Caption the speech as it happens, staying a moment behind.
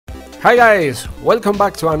Hi guys, welcome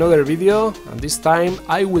back to another video, and this time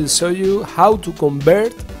I will show you how to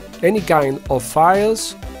convert any kind of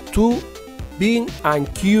files to bin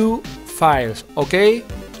and Q files, okay?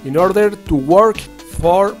 In order to work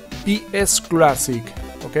for PS Classic,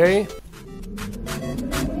 okay?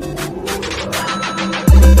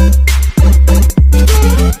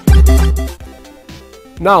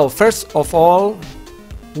 Now, first of all,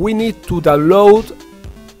 we need to download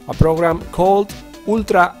a program called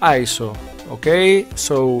ULTRAISO, okay?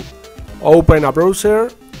 So open a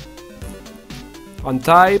browser and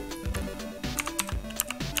type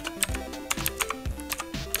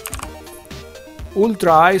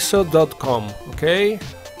ultraiso.com, okay?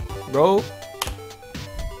 Go.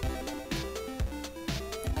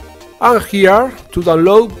 And here, to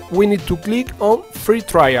download, we need to click on free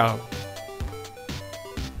trial.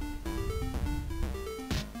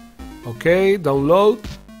 Okay, download.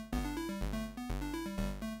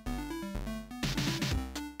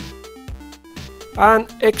 And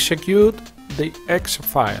execute the exe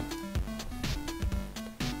file.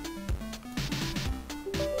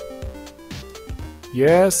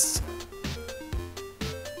 Yes.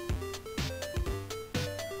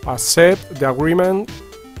 Accept the agreement.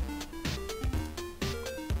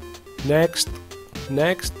 Next.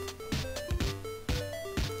 Next.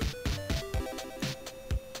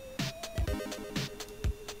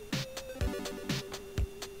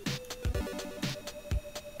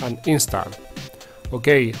 And install.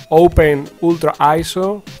 Okay, open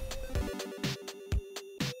ULTRAISO,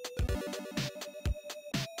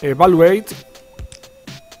 evaluate,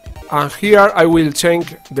 and here I will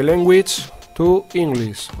change the language to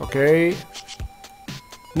English, okay?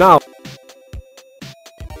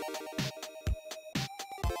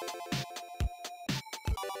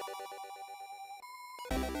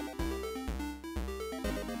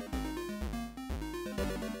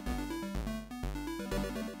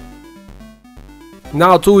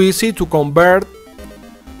 Now too easy to convert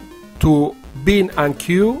to bin and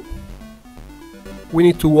Q. We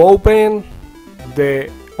need to open the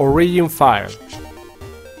origin file.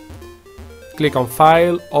 Click on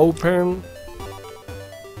File, Open,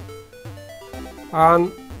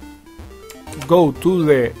 and go to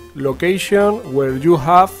the location where you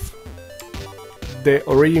have the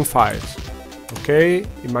origin files. Okay,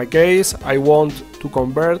 in my case, I want to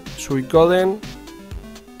convert Suicoden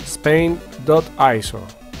Spain.iso.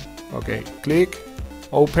 Okay, click,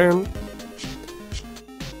 open.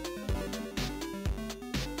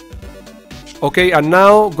 Okay, and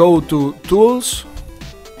now go to Tools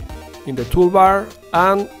in the toolbar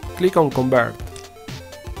and click on Convert.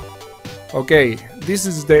 Okay, this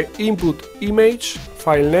is the input image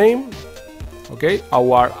file name, okay,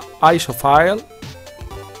 our ISO file,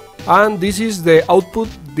 and this is the output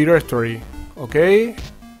directory, okay.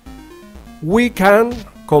 We can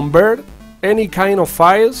convert any kind of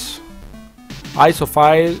files, ISO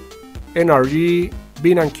file, NRG,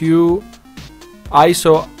 bin and Q,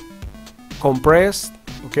 ISO compressed,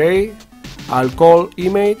 okay, alcohol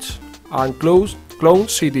image, and clone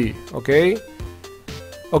CD, okay.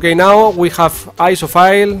 Okay, now we have ISO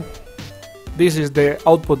file, this is the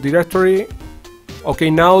output directory. Okay,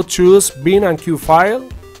 now choose bin and Q file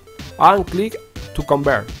and click to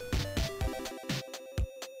convert.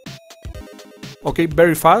 Okay,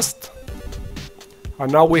 very fast.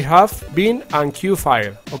 And now we have bin and Q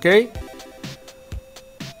file, okay?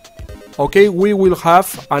 Okay, we will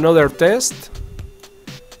have another test.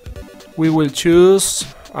 We will choose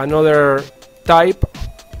another type,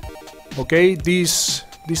 okay, this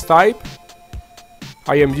type,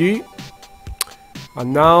 IMG.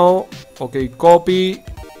 And now, okay, copy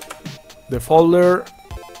the folder.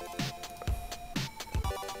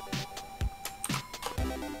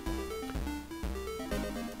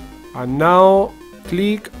 And now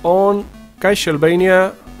click on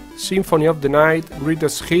Castlevania Symphony of the Night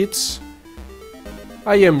Greatest Hits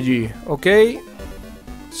IMG, okay,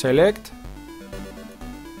 select.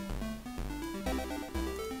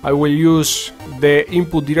 I will use the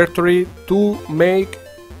input directory to make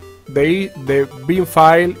the bin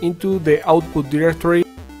file into the output directory.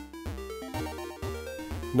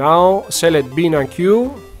 Now select bin and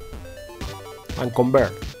Q and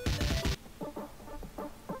convert.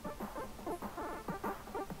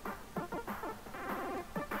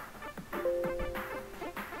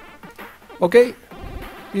 Okay,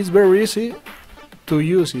 it's very easy to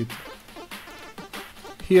use it.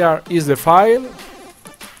 Here is the file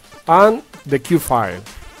and the Q file.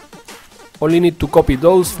 Only need to copy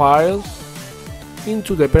those files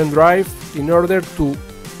into the pen drive in order to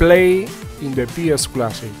play in the PS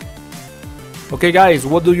Classic. Okay guys,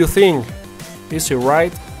 what do you think? Easy,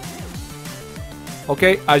 right?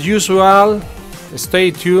 Okay, as usual,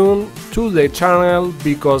 stay tuned to the channel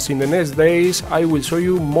because in the next days I will show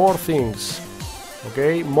you more things.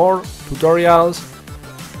 Okay, more tutorials,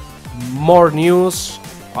 more news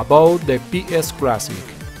about the PS Classic.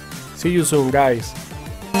 See you soon, guys.